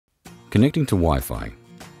Connecting to Wi-Fi.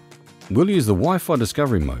 We'll use the Wi-Fi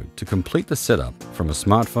discovery mode to complete the setup from a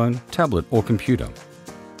smartphone, tablet or computer.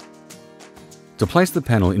 To place the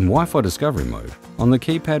panel in Wi-Fi discovery mode, on the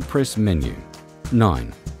keypad press Menu,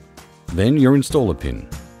 9. Then your installer pin,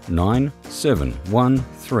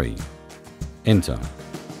 9713. Enter,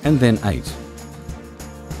 and then 8.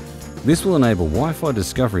 This will enable Wi-Fi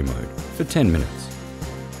discovery mode for 10 minutes.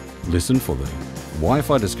 Listen for the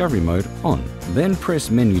Wi-Fi discovery mode on, then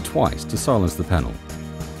press Menu twice to silence the panel.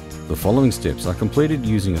 The following steps are completed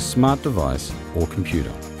using a smart device or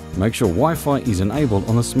computer. Make sure Wi-Fi is enabled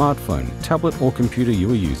on the smartphone, tablet or computer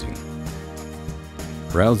you are using.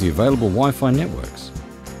 Browse the available Wi-Fi networks.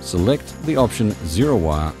 Select the option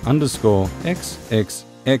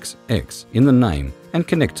ZeroWire_XXXX in the name and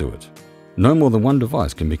connect to it. No more than one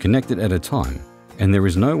device can be connected at a time, and there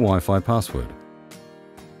is no Wi-Fi password.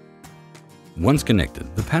 Once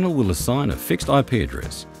connected, the panel will assign a fixed IP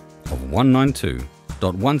address of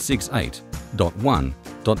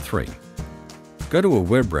 192.168.1.3. Go to a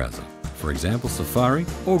web browser, for example Safari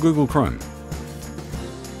or Google Chrome.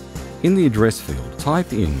 In the address field,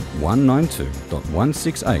 type in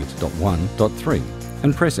 192.168.1.3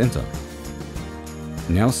 and press Enter.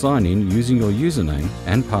 Now sign in using your username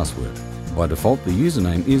and password. By default, the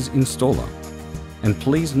username is installer, and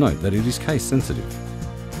please note that it is case sensitive.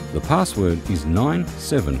 The password is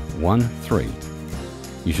 9713.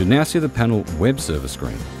 You should now see the panel web server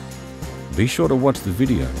screen. Be sure to watch the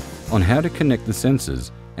video on how to connect the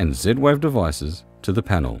sensors and Z-Wave devices to the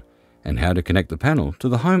panel, and how to connect the panel to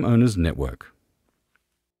the homeowner's network.